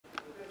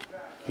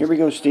Here we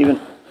go,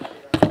 Steven.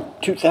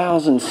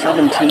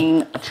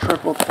 2017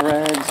 Triple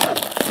Threads.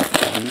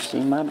 Have you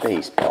seen my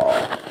baseball?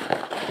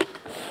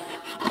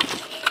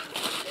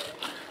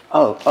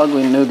 Oh,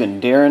 Ugly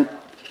Nougat Darren.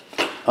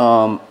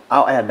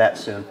 I'll add that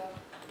soon.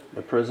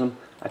 The Prism.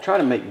 I try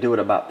to do it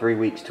about 3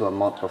 weeks to a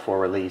month before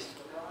release.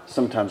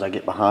 Sometimes I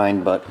get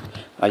behind, but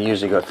I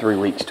usually go 3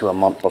 weeks to a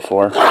month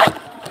before.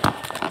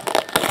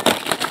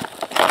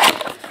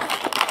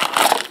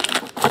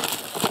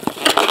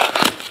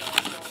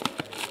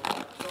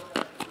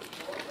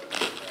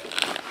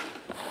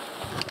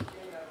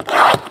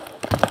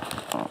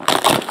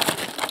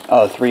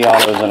 Oh, 3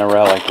 autos and a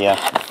relic, yeah.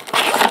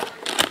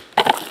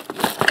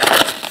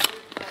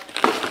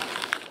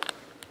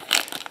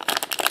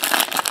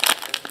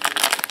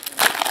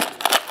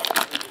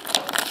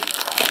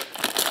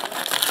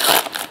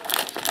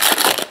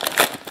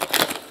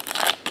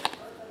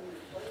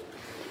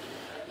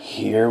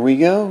 Here we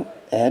go.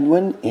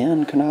 Edwin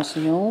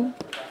Encarnacion,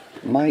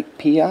 Mike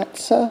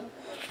Piazza,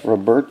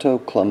 Roberto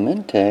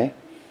Clemente,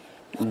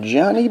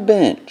 Johnny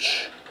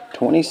Bench,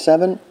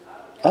 27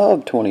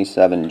 of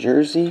 27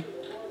 jersey,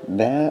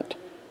 bat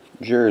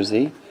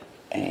jersey,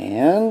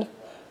 and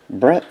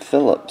Brett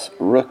Phillips,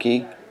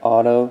 rookie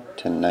auto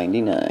to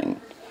 99.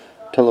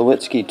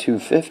 Tulowitzki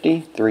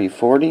 250,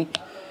 340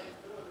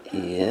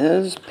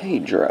 is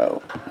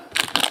Pedro.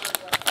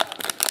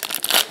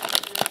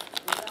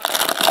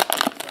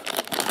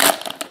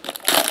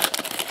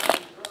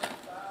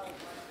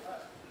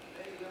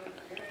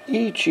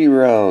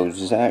 Ichiro,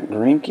 Zach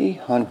Greinke,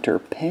 Hunter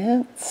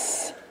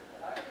Pence.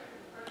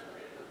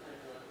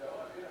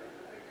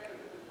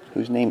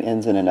 Whose name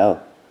ends in an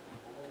O?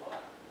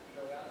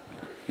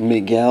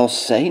 Miguel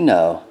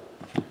Sano.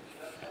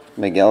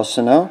 Miguel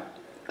Sano,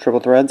 Triple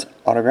Threads,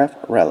 autograph,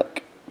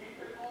 relic.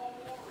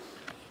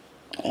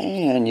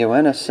 And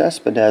Yoenis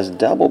Cespedes,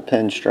 double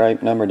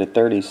pinstripe, number to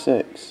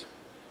 36.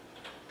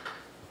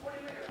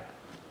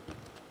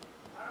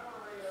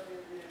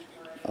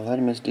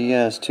 Aledmus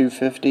Diaz,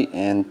 250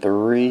 and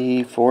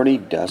 340,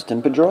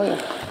 Dustin Pedroia.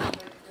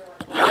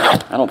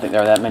 I don't think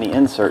there are that many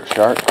insert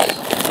sharks.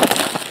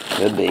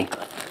 Could be.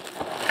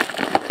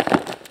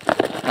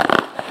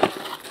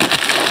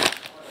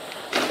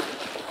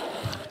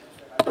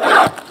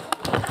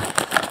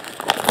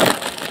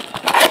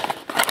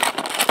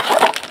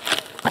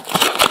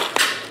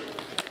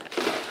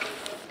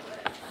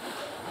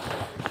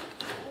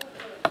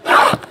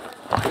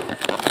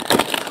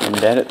 In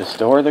bed at the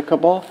store, the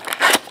Cabal?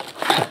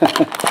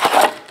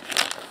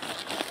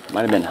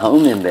 Might have been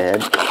home in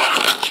bed.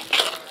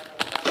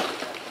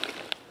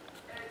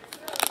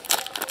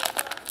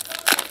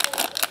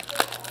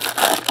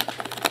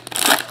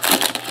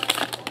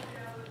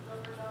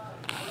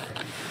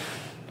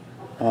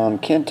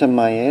 Kenta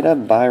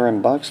Maeda,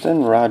 Byron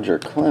Buxton, Roger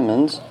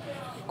Clemens,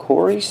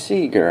 Corey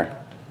Seager,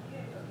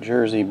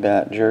 jersey,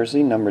 bat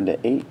jersey, numbered to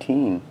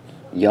 18.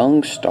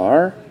 Young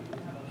Star,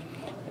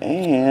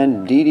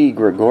 and Didi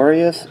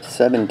Gregorius,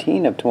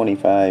 17 of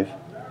 25.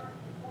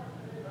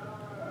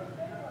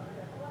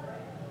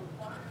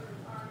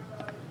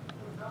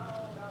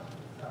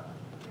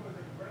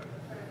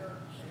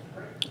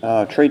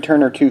 Trey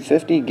Turner,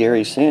 250,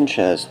 Gary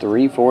Sanchez,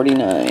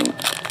 349.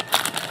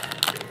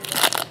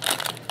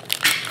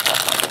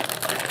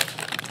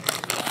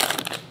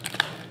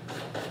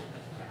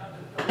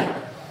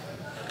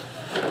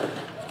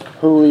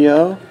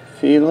 Julio,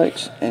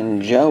 Felix,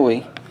 and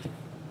Joey.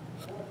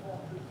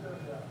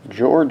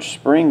 George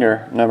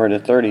Springer, number to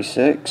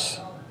 36.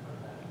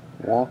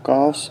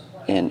 Walk-offs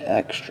and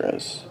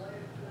extras.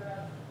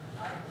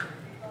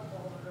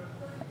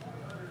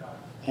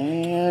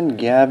 And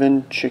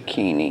Gavin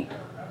Cecchini,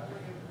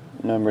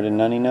 number to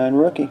 99,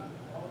 rookie.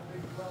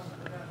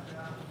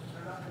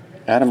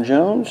 Adam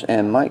Jones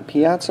and Mike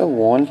Piazza,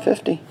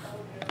 150.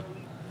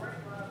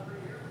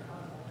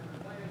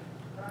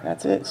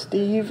 That's it,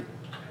 Steve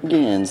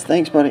Gins.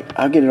 Thanks, buddy.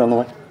 I'll get it on the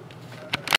way.